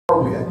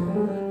partner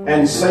with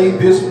and say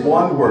this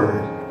one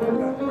word.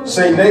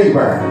 Say,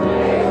 neighbor,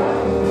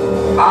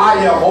 I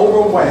am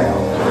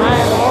overwhelmed.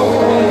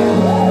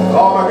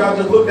 Oh my God,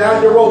 just look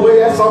down your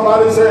roadway at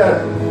somebody and say,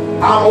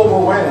 I'm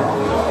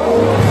overwhelmed.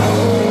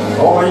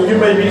 Oh, and you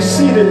may be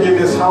seated in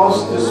this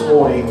house this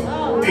morning.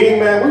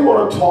 Amen. We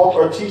want to talk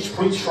or teach,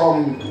 preach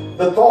from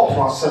the thought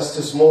process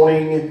this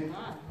morning.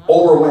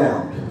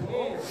 Overwhelmed.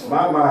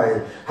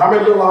 My. How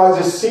many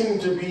realize it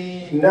seemed to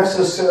be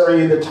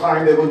necessary in the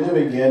time that we're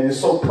living in?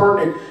 It's so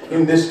pertinent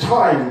in this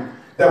time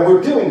that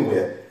we're dealing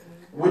with.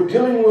 We're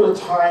dealing with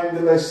a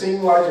time that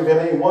seems like if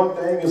it ain't one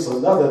thing, it's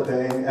another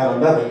thing and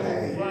another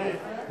thing.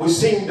 We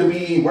seem to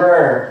be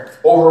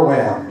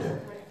overwhelmed.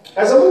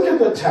 As I look at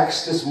the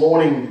text this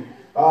morning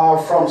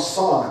from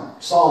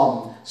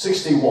Psalm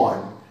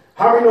 61,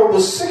 how many know the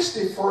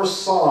 61st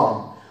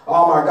Psalm?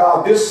 Oh my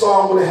God, this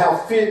psalm would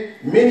have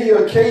fit many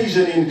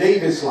occasions in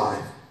David's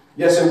life.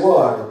 Yes, it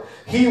would.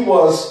 He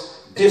was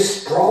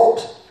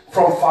distraught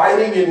from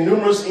fighting in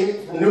numerous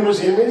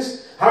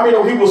enemies. How many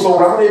know he was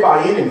surrounded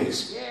by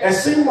enemies? It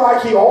seemed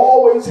like he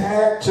always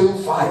had to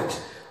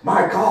fight.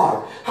 My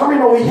God. How many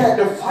know he had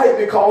to fight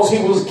because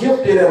he was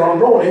gifted and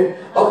anointed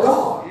of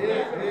God?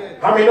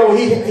 How many know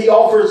he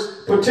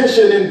offers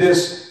petition in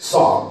this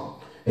psalm?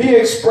 He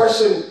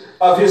expression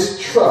of his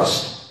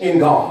trust in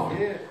God.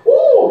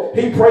 Ooh,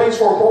 he prays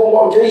for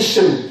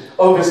prolongation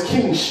of his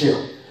kingship,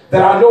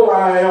 that I know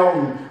I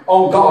am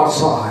on God's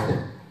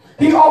side.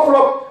 He offered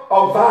up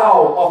a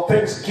vow of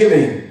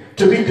thanksgiving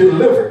to be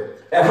delivered.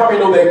 And how many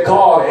know that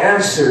God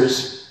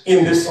answers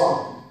in this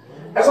psalm?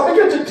 As I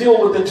begin to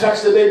deal with the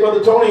text today,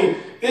 Brother Tony,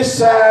 it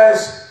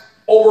says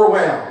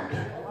overwhelmed.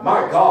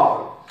 My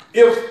God.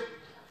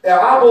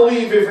 I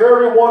believe if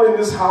everyone in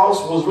this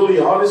house was really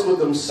honest with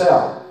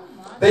themselves,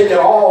 they can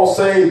all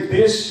say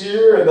this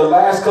year and the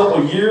last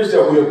couple of years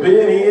that we've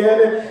been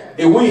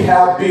in, we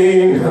have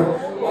been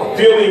a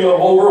feeling of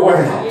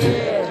overwhelmed.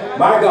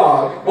 My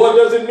God, what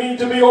does it mean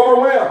to be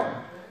overwhelmed?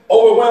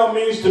 Overwhelmed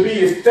means to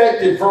be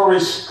affected very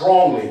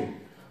strongly,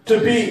 to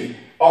be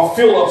or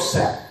feel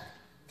upset.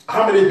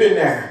 How many have been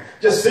there?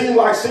 Just seem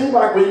like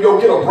when you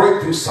go get a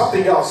breakthrough,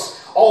 something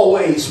else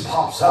always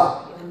pops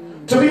up.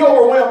 To be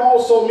overwhelmed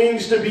also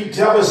means to be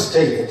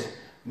devastated.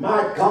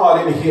 My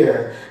God, in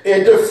here,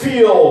 and to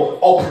feel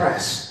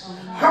oppressed.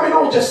 How many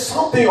know just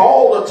something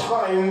all the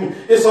time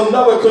is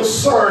another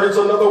concern, it's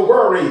another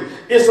worry,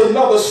 it's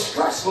another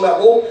stress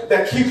level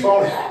that keeps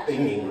on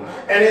happening.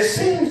 And it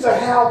seems to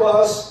have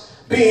us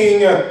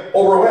being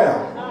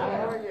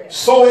overwhelmed.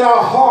 So in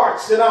our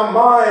hearts, in our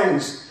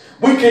minds,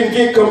 we can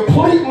get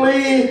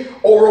completely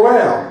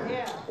overwhelmed.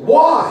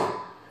 Why?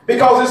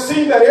 Because it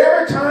seems that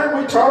every time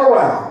we turn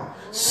around,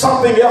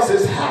 something else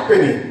is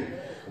happening.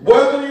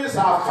 Whether it's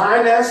our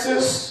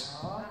finances,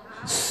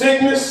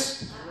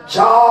 sickness,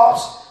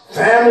 jobs,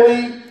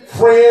 family,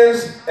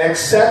 friends,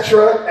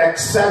 etc.,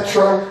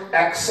 etc.,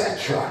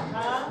 etc.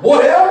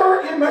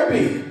 Whatever it may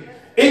be,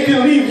 it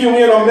can leave you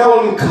in a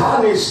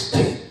melancholy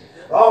state.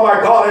 Oh my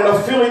God, and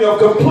a feeling of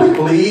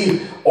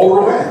completely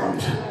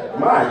overwhelmed.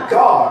 My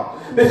God.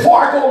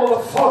 Before I go a little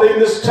further in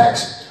this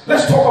text,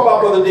 let's talk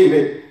about Brother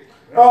David.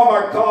 Oh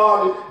my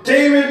God,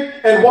 David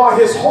and why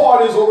his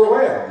heart is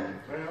overwhelmed.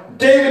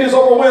 David is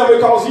overwhelmed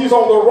because he's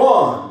on the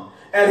run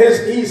and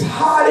he's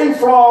hiding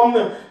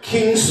from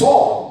King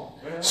Saul,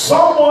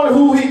 someone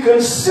who he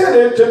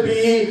considered to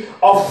be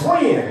a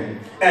friend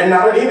and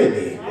not an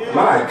enemy.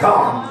 My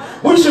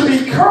God, we should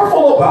be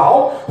careful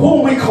about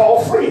whom we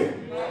call friend,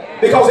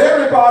 because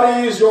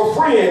everybody is your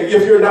friend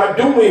if you're not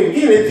doing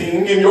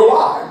anything in your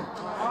life.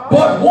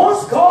 But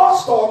once God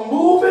starts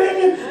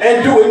moving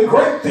and doing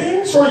great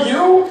things for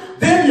you,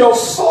 then your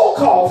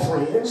so-called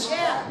friends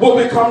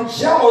will become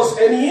jealous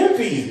and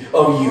envy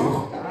of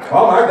you.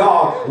 Oh my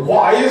God.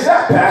 Why is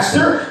that,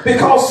 Pastor?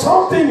 Because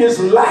something is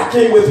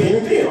lacking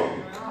within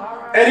them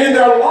and in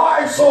their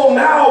life, so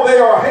now they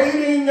are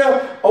hating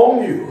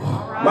on you.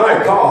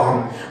 My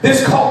God.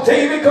 This caught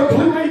David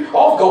completely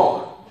off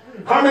guard.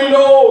 How many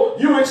know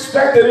you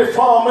expected it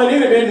from an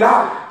enemy,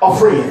 not a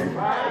friend?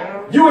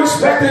 You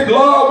expected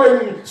love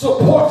and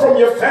support from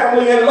your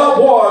family and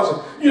loved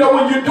ones. You know,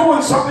 when you're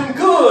doing something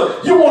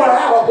good, you want to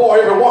have a boy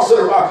every once in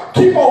a while.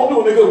 Keep on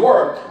doing the good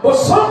work. But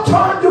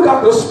sometimes you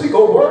got to speak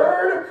a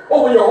word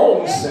over your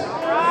own self.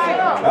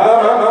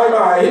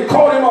 He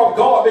caught him off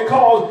guard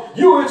because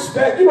you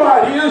expect, you know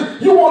how it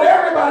is, you want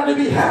everybody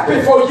to be happy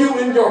for you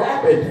in your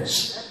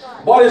happiness.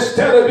 But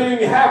instead of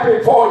being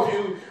happy for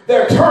you,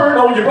 they're turned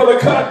on you, Brother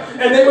Cut,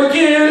 and they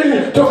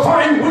begin to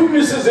find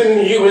weaknesses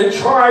in you and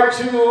try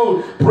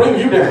to bring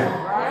you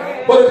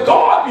down. But if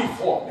God be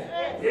for me,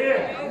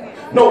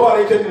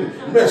 nobody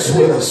can mess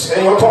with us.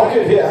 And you're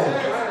talking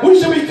here.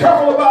 We should be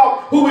careful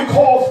about who we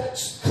call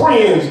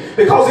friends,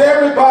 because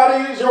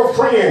everybody is your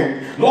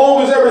friend,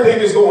 long as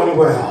everything is going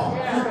well.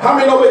 How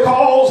many know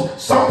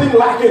because something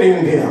lacking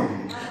in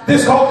them?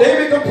 This caught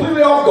David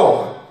completely off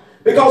guard,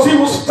 because he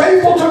was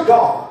faithful to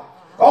God.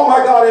 Oh my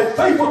God, and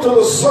faithful to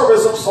the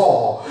service of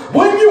Saul.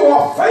 When you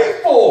are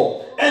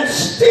faithful and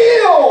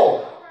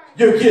still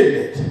you're getting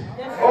it.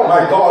 Oh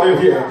my God, in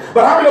here.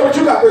 But how many know what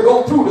you got to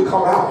go through to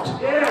come out?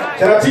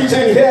 Can I teach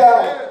in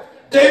here?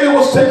 David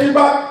was thinking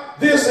about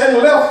this and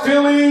left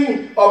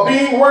feeling of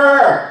being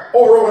where?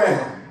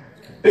 Overwhelmed.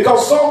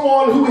 Because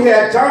someone who he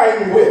had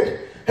dined with,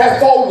 had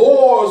fought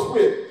wars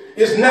with,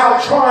 is now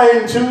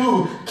trying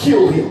to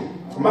kill him.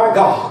 My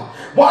God.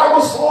 Why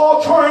was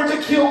Saul trying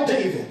to kill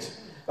David?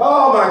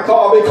 Oh my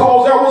God,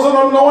 because there was an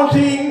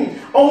anointing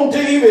on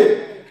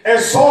David. And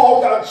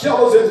Saul got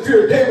jealous and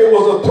feared David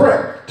was a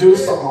threat to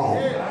Saul.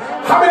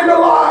 How many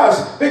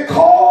realize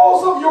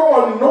because of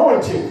your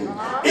anointing,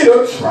 it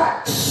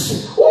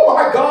attracts, oh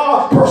my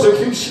God,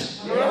 persecution.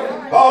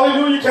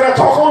 Hallelujah. Can I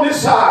talk on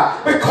this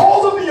side?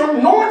 Because of the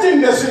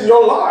anointing that's in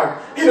your life,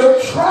 it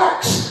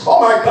attracts, oh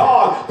my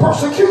God,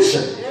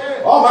 persecution.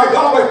 Oh my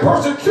God, but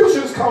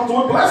persecutions comes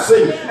with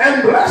blessing,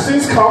 and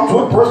blessings comes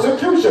with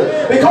persecution.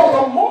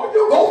 Because the more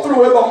you go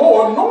through it, the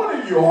more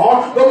anointed you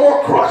are, the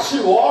more crushed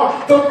you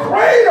are, the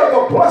greater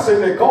the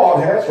blessing that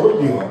God has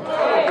for you.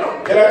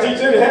 Can I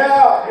teach it here?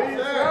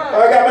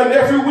 I got my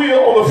nephew Will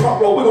on the front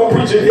row. We're going to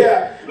preach it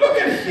here.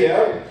 Look at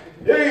here.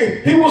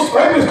 He was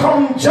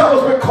become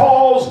jealous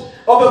because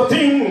of the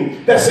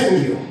thing that's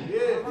in you.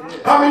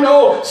 How many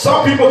know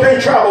some people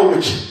can't travel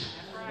with you?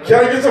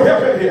 Can I get some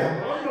help in here?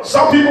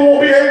 Some people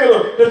won't be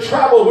able to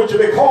travel with you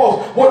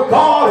because what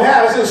God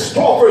has in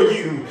store for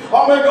you,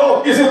 how many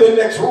know, is in the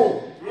next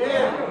room.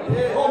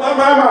 Oh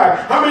my.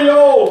 How many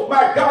know,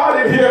 my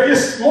God, in here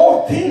is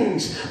more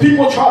things.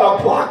 People try to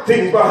block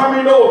things, but how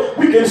many know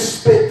we can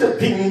speak the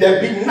thing that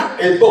be not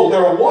as though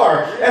there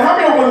were? And how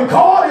many know when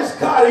God is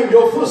guiding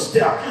your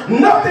footstep,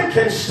 nothing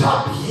can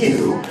stop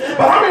you.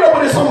 But how many know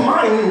when it's a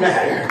mind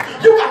matter?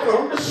 You got to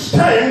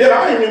understand that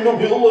I am in the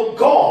will of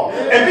God.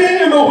 And being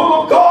in the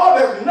will of God,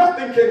 there's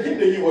nothing can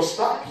hinder you or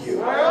stop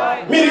you.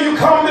 Meaning you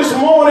come this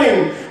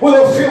morning with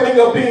a feeling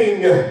of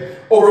being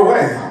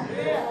overwhelmed.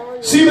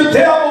 See, the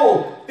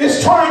devil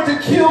is trying to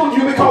kill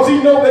you because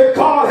he knows that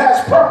God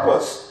has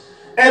purpose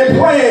and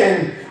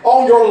plan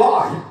on your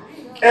life.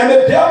 And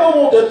the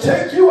devil wants to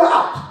take you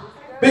out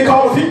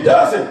because if he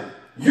doesn't,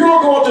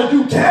 you're going to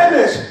do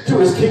damage to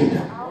his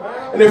kingdom.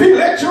 And if he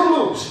lets you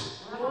loose,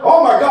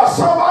 oh my God,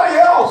 somebody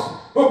else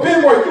will be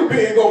where you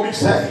being going to be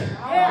saved.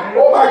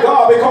 Oh my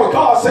God, because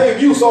God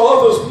saved you so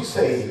others be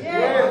saved.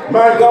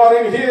 My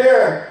God, in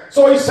here.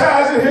 So he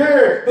says in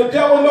here, the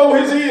devil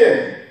knows his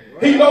end.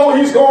 He knows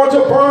he's going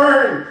to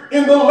burn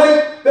in the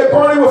lake that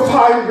burning with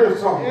fire and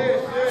brimstone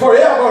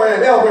forever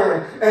and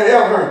ever and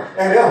ever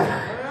and ever.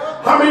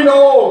 How many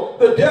know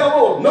the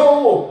devil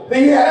know that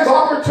he had his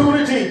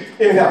opportunity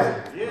in heaven,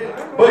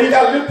 but he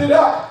got lifted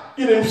up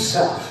in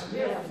himself?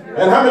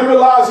 And how many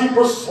realize he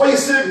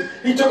persuasive?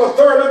 He took a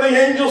third of the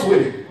angels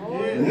with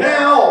him.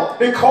 Now,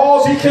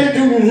 because he can't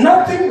do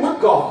nothing with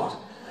God,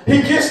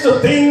 he gets the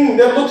thing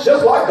that looks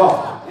just like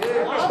God.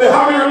 Then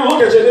how many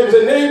look at your neighbor and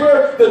say,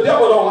 neighbor, the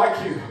devil don't like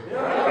you.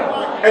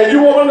 And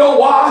you want to know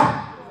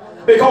why?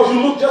 Because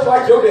you look just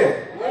like your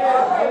daddy. I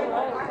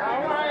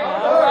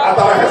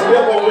thought I had some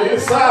help over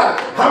his side.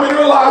 How many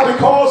realize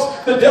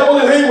because the devil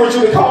is angry with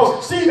you?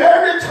 Because, see,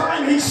 every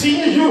time he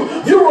sees you,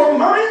 you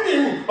remind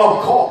him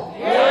of God.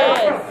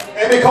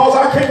 And because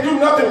I can't do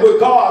nothing with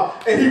God,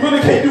 and he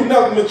really can't do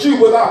nothing with you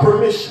without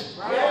permission.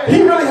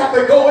 He really have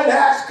to go and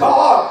ask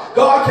God,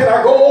 God, can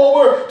I go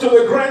over to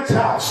the Grant's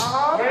house?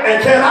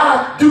 And can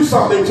I do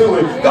something to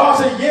him? God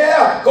said,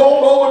 yeah, go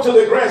on over to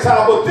the Grant's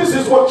house, but this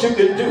is what you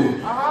can do.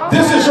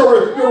 This is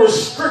your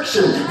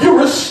restriction. You're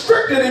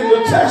restricted in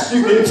the test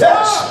you can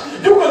test.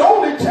 You can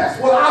only test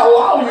what I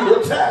allow you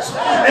to test.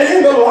 And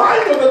in the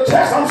line of the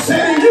test, I'm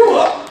setting you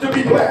up to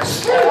be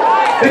blessed.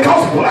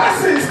 Because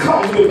blessings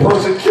comes with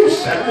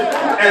persecution,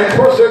 and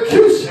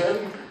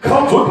persecution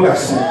comes with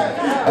blessing.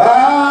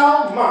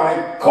 Oh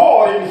my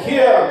God, in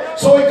here.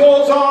 So it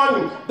goes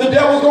on, the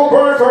devil's going to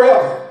burn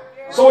forever.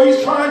 So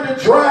he's trying to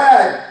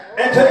drag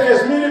and take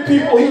as many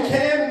people he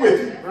can with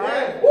him.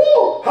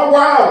 Woo! How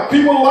wow,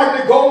 people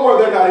like to go where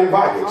they're not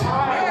invited.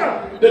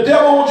 The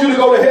devil wants you to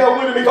go to hell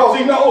with him because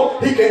he knows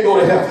he can't go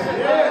to heaven.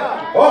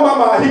 Oh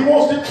my, he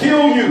wants to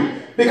kill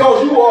you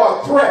because you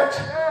are a threat.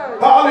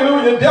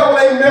 Hallelujah. The devil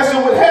ain't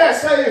messing with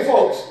half-saved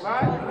folks.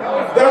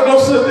 There's no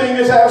such thing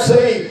as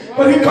half-saved.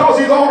 But because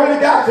he's already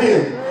got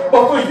them.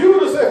 But for you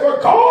to say, for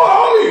God I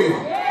live,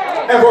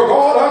 and for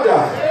God I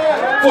die.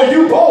 For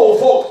you bold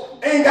folks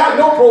ain't got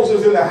no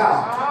process in the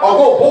house. Or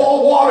go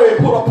boil water and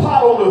put a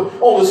pot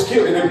on the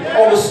skillet and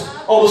on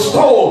the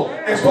stove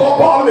and start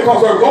boiling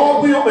because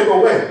God will make a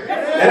way.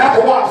 And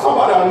after a while,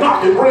 somebody will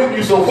knock and bring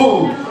you some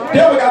food.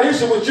 Devil got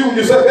issue with you.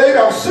 You say, baby,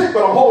 I'm sick,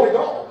 but I'm holding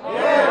on.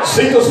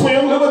 Sink or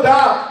swim, live or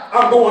die,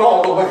 I'm going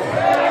all the way.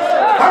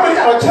 How many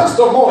got a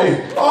testimony?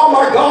 Oh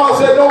my God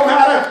said, no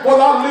matter what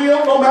I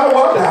live, no matter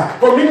what I die.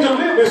 For me to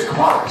live is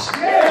Christ.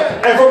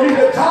 And for me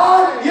to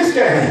die is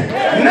gain.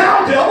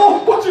 Now,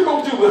 devil, what you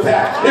going to do with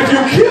that? If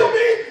you kill me,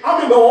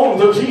 I'm in the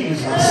arms of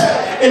Jesus.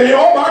 And then,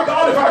 oh my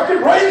God, if I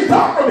get raised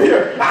up from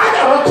here, I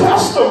got a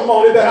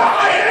testimony that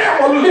I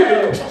am a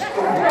living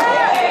testimony.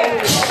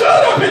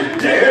 Shut up and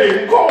dead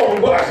and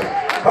gone.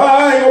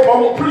 I'm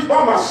going to preach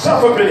by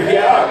myself a bit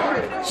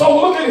here.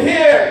 So look at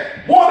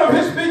here. One of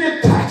his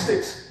biggest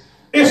tactics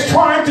is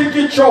trying to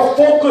get your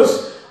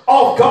focus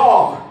off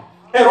God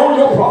and on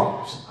your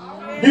problems.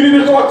 You need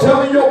to start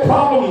telling your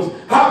problems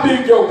how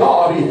big your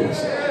God is.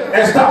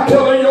 And stop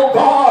telling your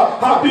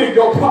God how big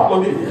your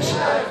problem is.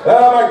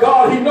 My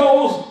God, he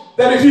knows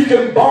that if he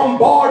can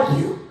bombard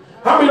you,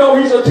 how many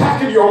know he's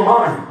attacking your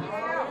mind?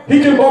 He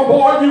can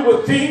bombard you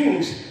with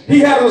things. He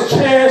has a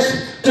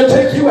chance to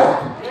take you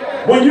out.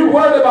 When you're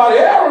worried about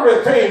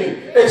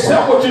everything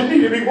except what you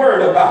need to be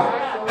worried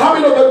about. How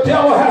many know the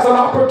devil has an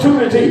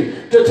opportunity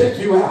to take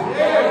you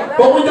out?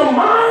 But when your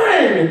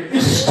mind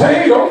is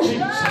stayed on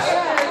Jesus,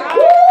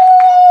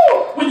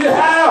 when you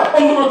have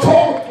a little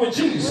talk with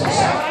Jesus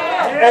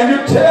and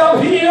you tell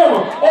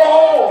him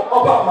all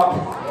about my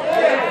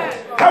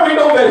problem, how many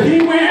know that he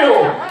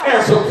will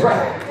answer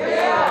prayer?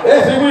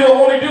 Yes, he will.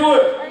 Won't he do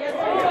it?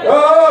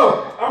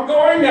 Oh, I'm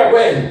going that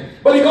way.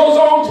 But he goes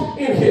on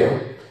in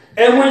here.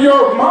 And when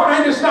your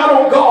mind is not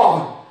on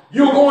God,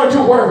 you're going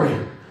to worry.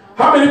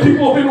 How many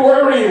people have been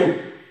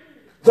worrying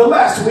the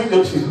last week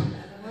or two?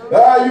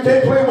 You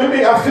can't play with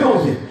me. I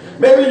feel you.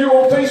 Maybe you're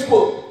on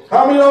Facebook.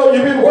 How many know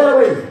you've been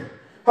worrying?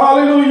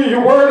 Hallelujah.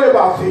 You're worried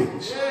about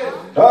things.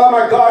 Oh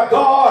my God,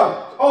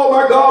 God. Oh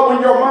my God,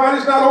 when your mind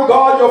is not on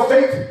God, your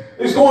faith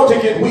is going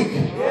to get weak.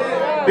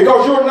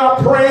 Because you're not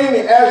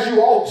praying as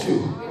you ought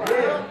to.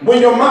 When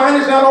your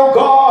mind is not on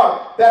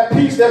God, that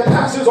peace that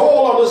passes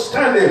all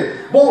understanding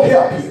won't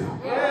help you.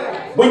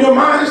 When your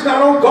mind is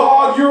not on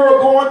God, you're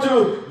going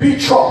to be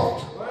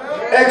troubled.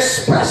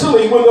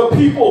 Especially when the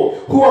people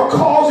who are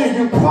causing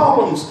you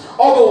problems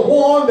are the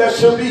one that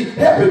should be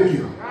helping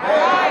you.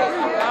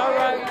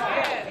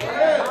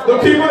 The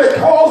people that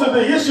causes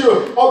the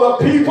issue are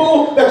the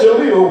people that you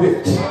live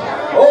with.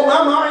 Oh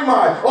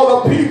my.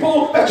 Or the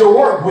people that you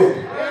work with.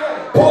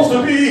 Supposed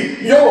to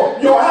be your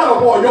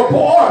attaboy, your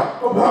boy.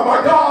 Oh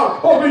my God,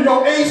 supposed to be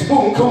your A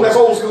spoon cool. That's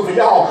old school for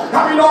y'all.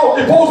 How many know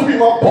it's supposed to be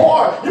my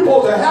boy? You're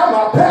supposed to have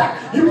my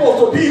back. You're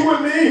supposed to be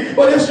with me,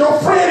 but it's your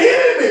friend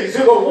enemies.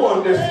 You're the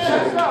one that's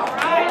killing.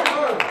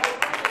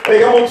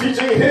 Hey, I'm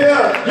teaching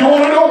here. You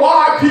want to know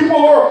why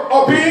people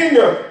are being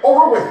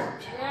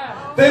overwhelmed?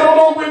 They don't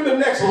know when the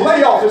next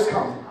layoff is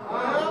coming.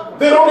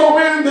 They don't know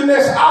when the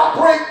next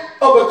outbreak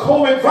of the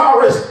COVID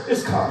virus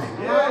is coming.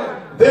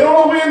 They don't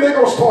know when they're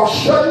going to start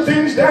shutting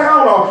things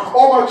down,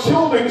 or my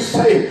children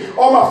safe,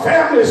 or my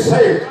family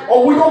safe,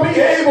 or we're going to be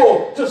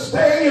able to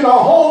stay in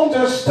our homes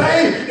and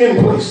stay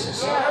in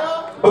places.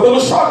 But the little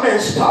short man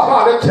stopped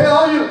by to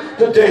tell you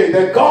today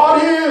that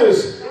God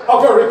is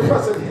a very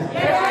present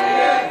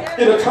help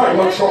in a time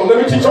of trouble.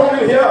 Let me teach on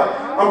it here.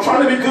 I'm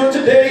trying to be good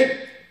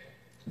today.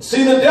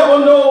 See, the devil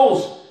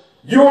knows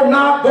you're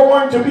not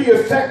going to be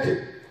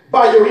affected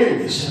by your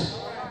enemies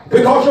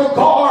because your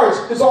guards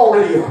is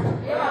already up.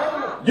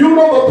 You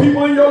know the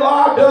people in your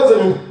life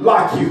doesn't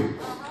like you.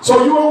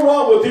 So you don't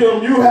run with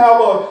them. You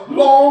have a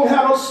long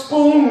handle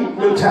spoon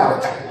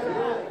mentality.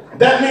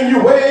 That means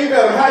you wave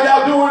at them. How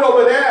y'all doing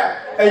over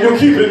there? And you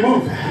keep it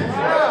moving.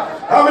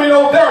 How many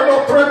know there are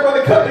no threat by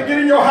the cut to get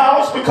in your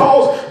house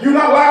because you're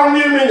not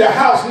allowing them in your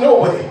house? No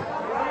way.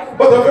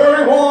 But the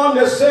very one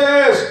that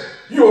says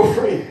you're a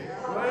friend.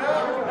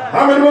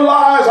 How many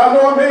realize I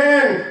know a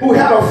man who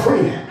had a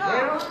friend?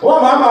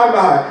 Well,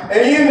 my.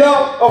 And he ended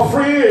up a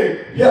friend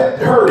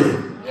hurt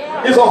him.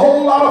 There's a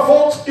whole lot of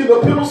folks in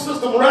the penal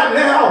system right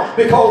now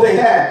because they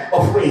had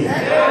a friend.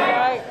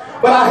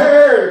 But I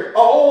heard an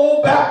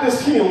old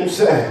Baptist hymn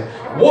say,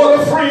 what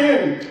a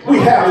friend we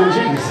have in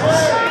Jesus.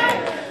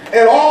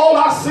 And all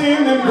our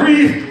sin and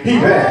grief he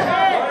bare.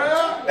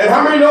 And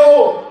how many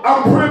know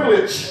I'm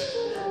privileged?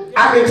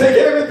 I can take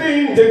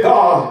everything to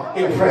God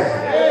in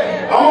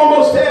prayer. I'm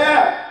almost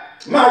there.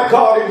 My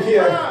God in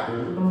here.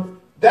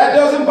 That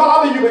doesn't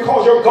bother you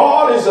because your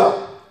God is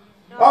up.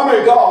 Oh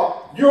my God.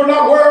 You're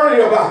not worried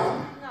about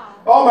them.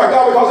 Oh my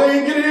God, because they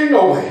ain't getting in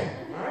no way.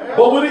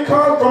 But when it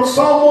comes from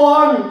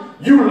someone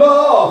you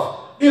love,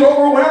 it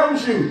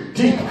overwhelms you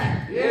deeply.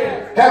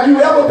 Have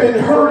you ever been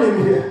hurt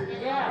in here?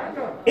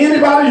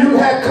 Anybody you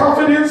had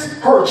confidence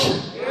hurt you.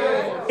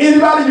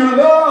 Anybody you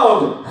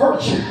loved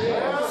hurt you.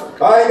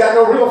 I ain't got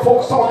no real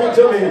folks talking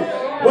to me.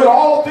 When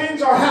all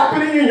things are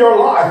happening in your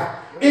life,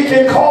 it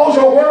can cause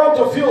your world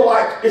to feel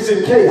like it's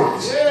in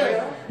chaos.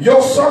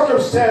 Your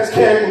circumstance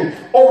can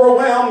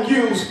overwhelm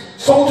you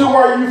so to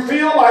where you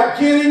feel like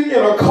getting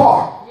in a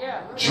car,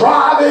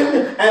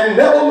 driving and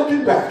never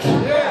looking back.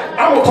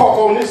 I'm going to talk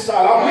on this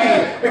side.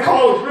 I mean,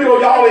 because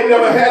y'all ain't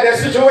never had that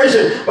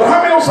situation. But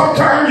how many know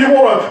sometimes you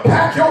want to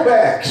pack your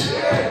bags?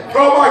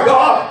 Oh my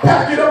God,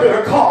 pack it up in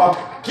a car.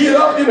 Get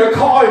up in the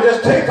car and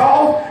just take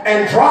off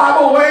and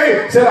drive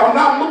away. Said, I'm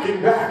not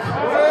looking back.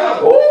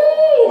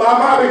 Ooh,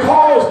 my,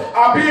 because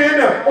I've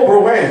been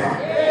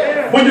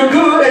overwhelmed. When you're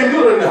good, ain't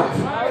good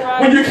enough.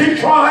 When you keep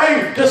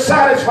trying to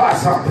satisfy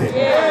something.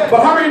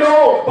 But how many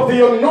know but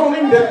the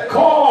anointing that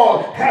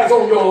God has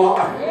on your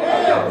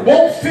life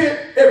won't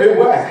fit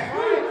everywhere?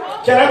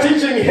 Can I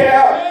teach in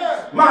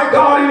here? My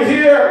God in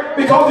here,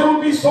 because it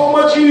would be so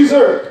much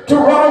easier to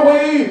run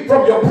away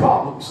from your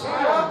problems.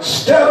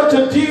 instead of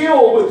to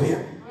deal with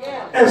him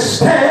and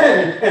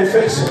stand and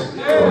face him.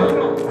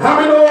 How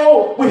many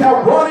know we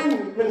have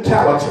running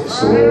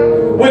mentalities?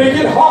 When it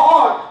get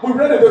hard, we're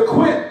ready to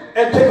quit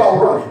and take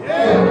off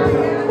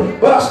running.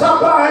 But I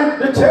stopped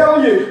by to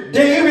tell you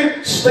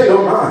David's state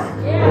of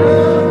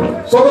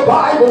mind. So the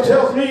Bible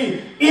tells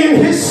me in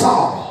his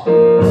sorrow,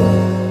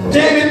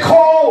 David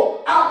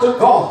called out to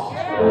God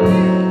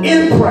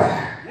in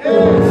prayer.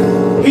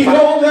 He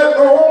knows that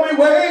the only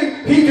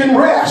way he can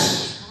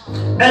rest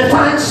and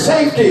find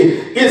safety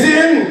is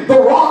in the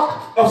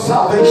rock of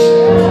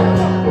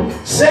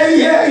salvation. Say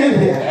yeah in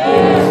here.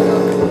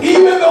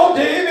 Even though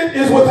David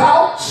is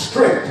without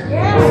strength,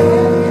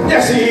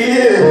 yes he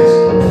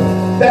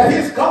is, that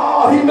his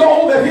God, he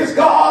knows that his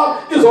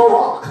God is a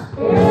rock.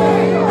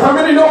 How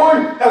many know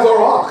him as a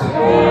rock?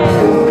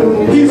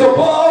 He's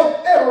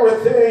above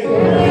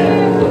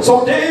everything.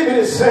 So David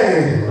is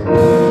saying,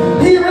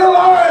 he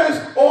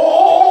realized,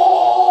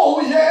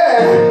 oh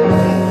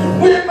yeah,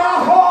 when my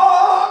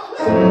heart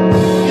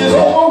is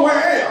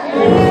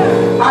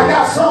overwhelmed, I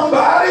got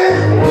somebody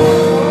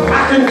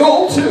I can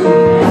go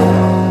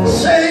to.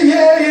 Say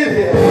yeah in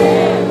here.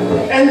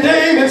 And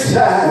David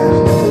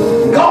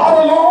says,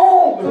 God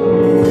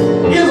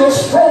alone is a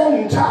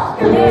strong tower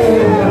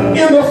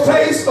in the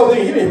face of the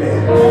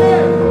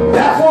enemy.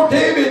 Therefore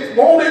David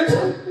wanted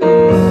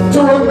to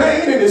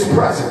remain in his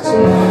presence.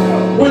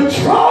 When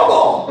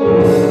trouble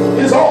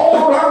is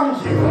all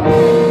around you,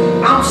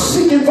 I'm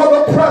seeking for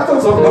the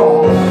presence of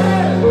God.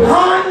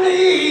 I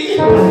need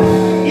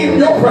in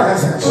your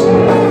presence.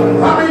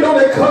 How many know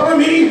they cover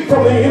me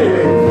from the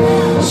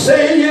enemy?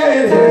 Say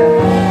yeah in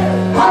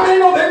here. How many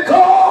know that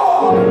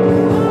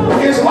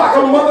God is like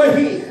a mother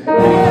hen,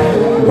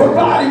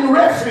 providing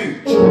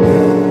refuge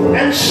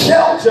and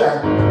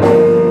shelter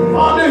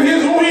under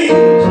his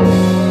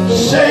wings?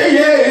 Say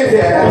yeah in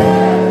here.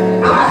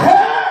 I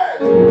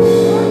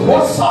heard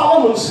what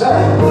Solomon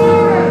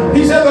said.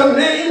 He said the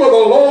name of the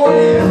Lord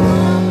is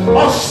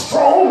a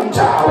strong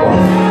tower,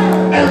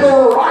 and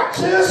the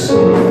righteous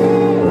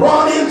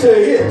run into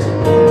it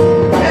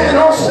and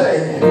are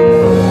saved.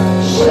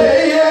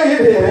 Say yeah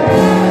in here.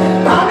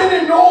 How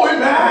many know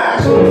him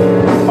as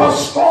a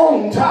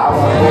strong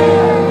tower?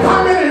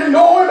 How many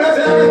know him as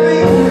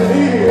everything you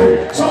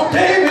need? So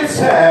David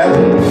said,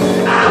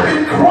 I've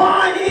been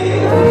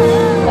crying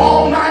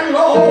all night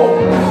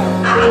long.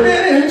 I've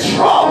been in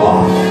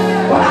trouble,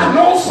 but I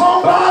know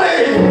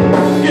somebody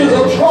is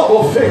a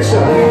trouble fixer.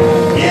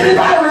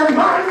 Anybody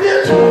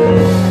reminded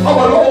of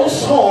an old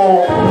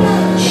song?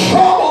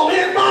 Trouble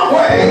in my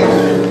way,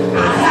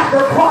 I have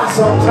to cry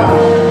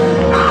sometimes.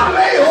 I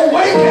lay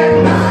awake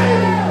at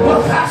night,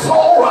 but that's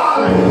all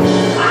right.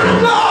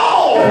 I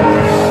know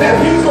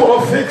that he's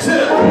gonna fix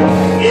it.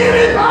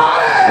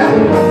 Anybody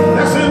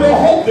that's in the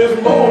hope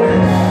this morning,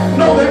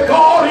 know that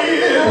God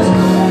is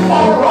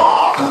a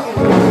rock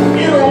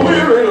in a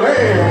weary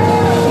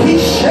land.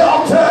 He's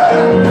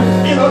shelter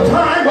in a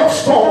time of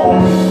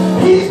storm.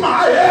 He's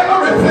my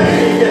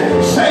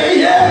everything.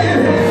 Say yeah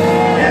in here.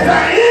 Is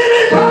there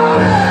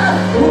anybody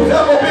who's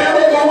ever been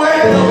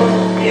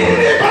overwhelmed?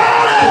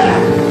 Anybody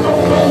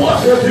don't know what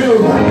to do?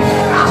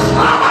 I'm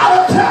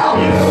about to tell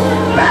you,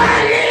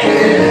 that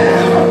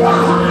is a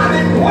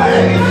hiding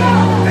place.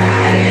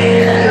 That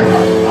is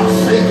a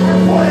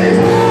secret place.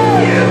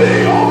 In the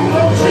arms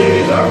of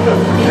Jesus,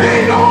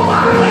 can't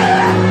nobody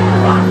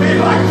rock me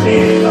like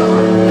Jesus.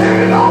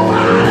 Can't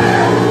nobody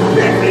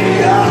pick me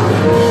up,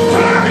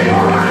 turn me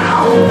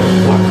around,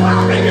 put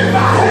clapping in my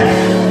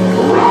hands,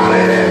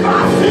 running in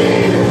my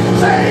feet.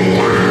 Say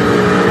yeah.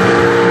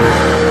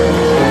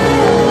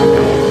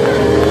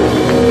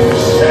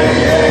 Say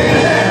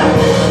yeah.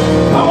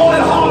 Come on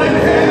and hold in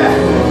here.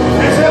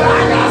 They said I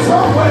got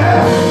somewhere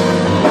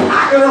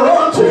I can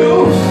run to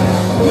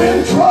when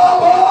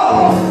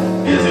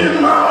trouble is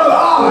in my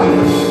life.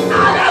 I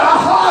got a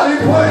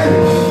hiding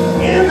place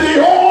in the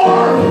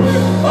arms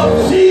of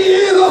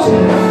Jesus.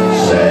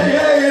 Say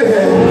yeah.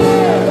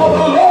 For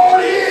the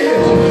Lord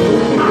is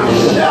my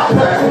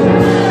shepherd,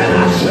 and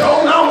I shall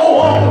not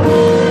want.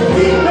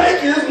 He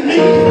maketh me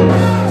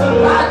to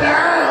lie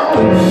down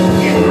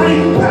in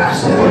green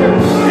pasture.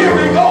 Here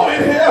we go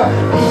in here.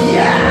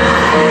 Yeah.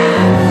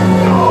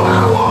 All I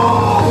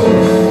walk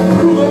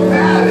through the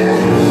valley.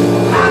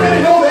 How many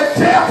know that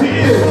death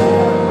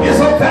is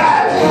a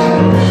valley?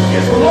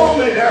 It's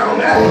lonely down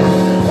there.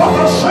 But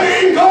the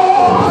same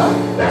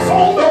God that's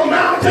on the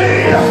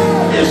mountain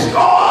is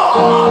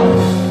God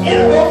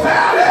in the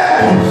valley.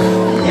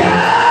 Yeah.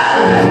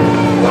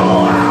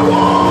 All I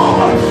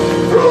walk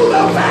through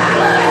the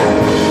valley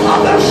of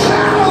the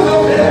shadows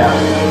of death,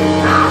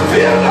 I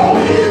fear no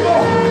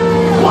evil.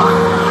 Why?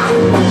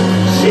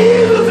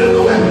 Jesus is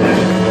with me.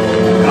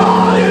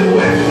 God is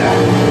with me.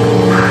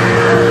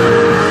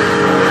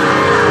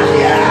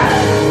 Yeah.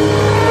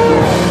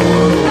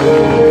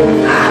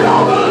 I know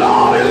the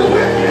Lord is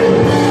with me.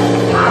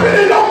 How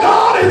many know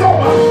God is on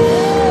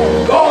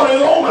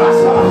my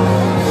side?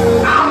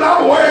 I'm not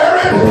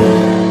worried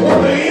what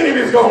the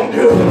enemy's gonna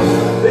do,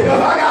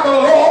 because I got the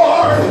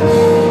Lord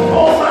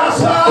on my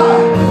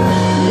side.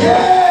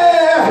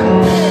 Yeah.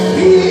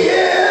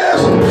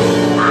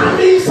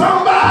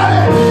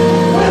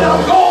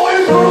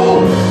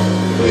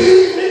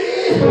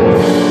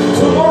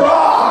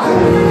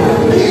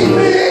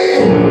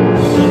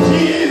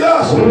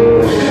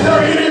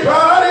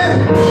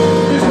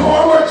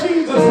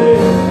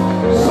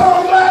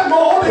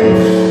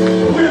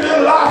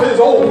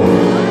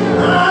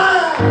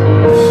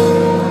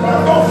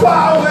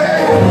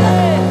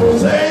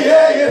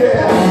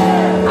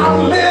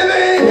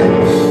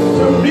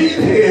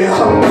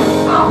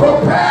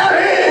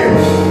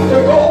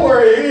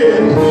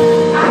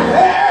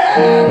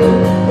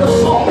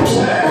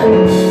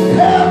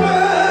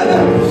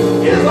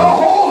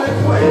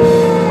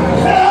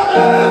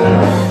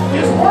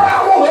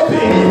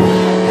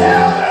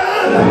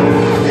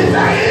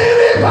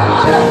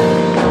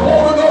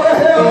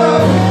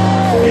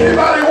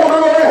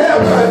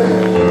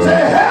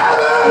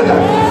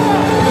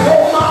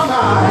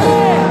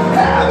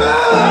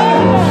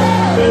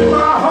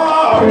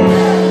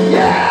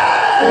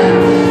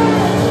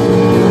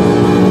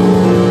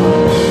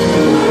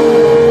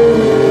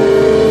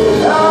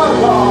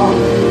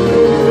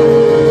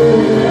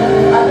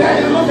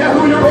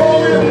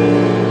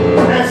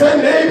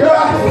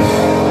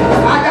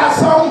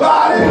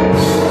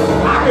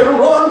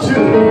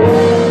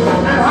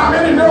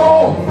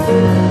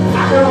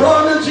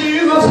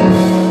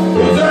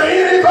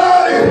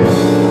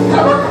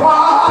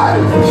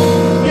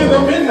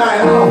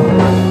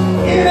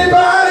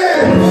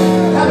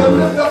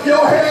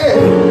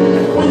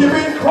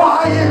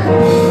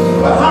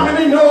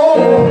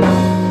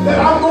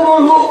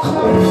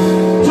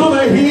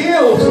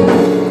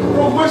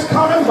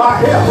 my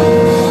help.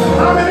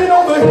 How many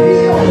know the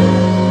hill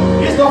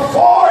is the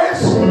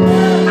forest?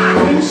 I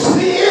can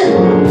see it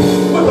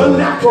with a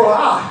natural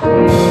eye.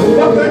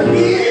 But the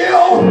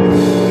hill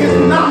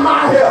is not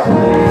my help.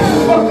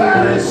 But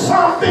there is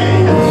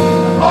something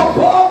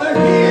above the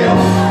hill.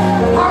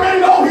 How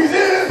many know he's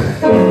in it?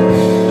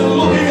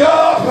 Looking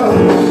up,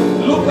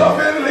 look up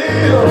and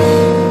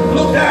live.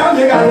 Look down,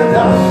 you got to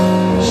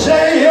die.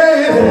 Say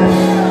it.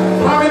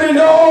 How many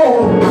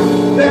know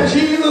that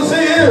Jesus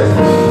is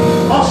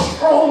a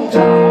strong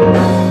tower?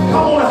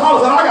 Come on and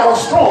holler that I got a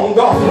strong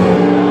God.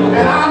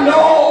 And I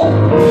know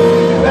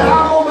that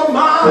I'm on the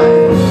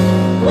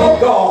mind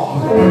of God.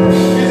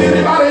 Is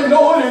anybody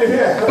knowing in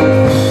here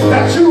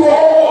that you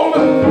own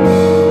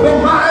the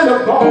mind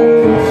of God?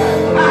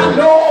 I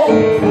know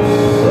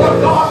what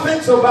God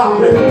thinks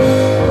about me.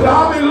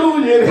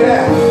 Hallelujah.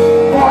 Yeah.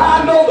 For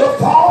I know the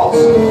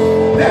thoughts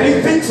that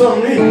he thinks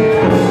of me.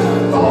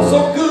 Thoughts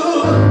of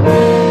good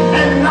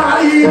and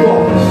not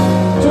evil,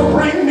 to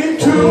bring me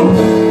to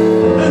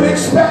an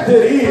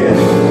expected end.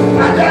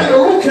 I got to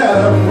look at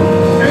him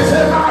and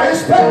say, my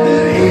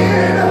expected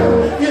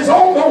end is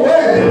on the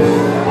way.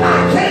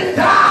 I can't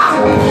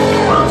die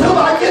until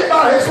I get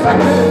my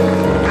expected.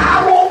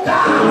 I won't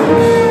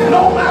die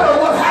no matter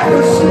what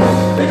happens,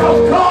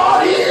 because God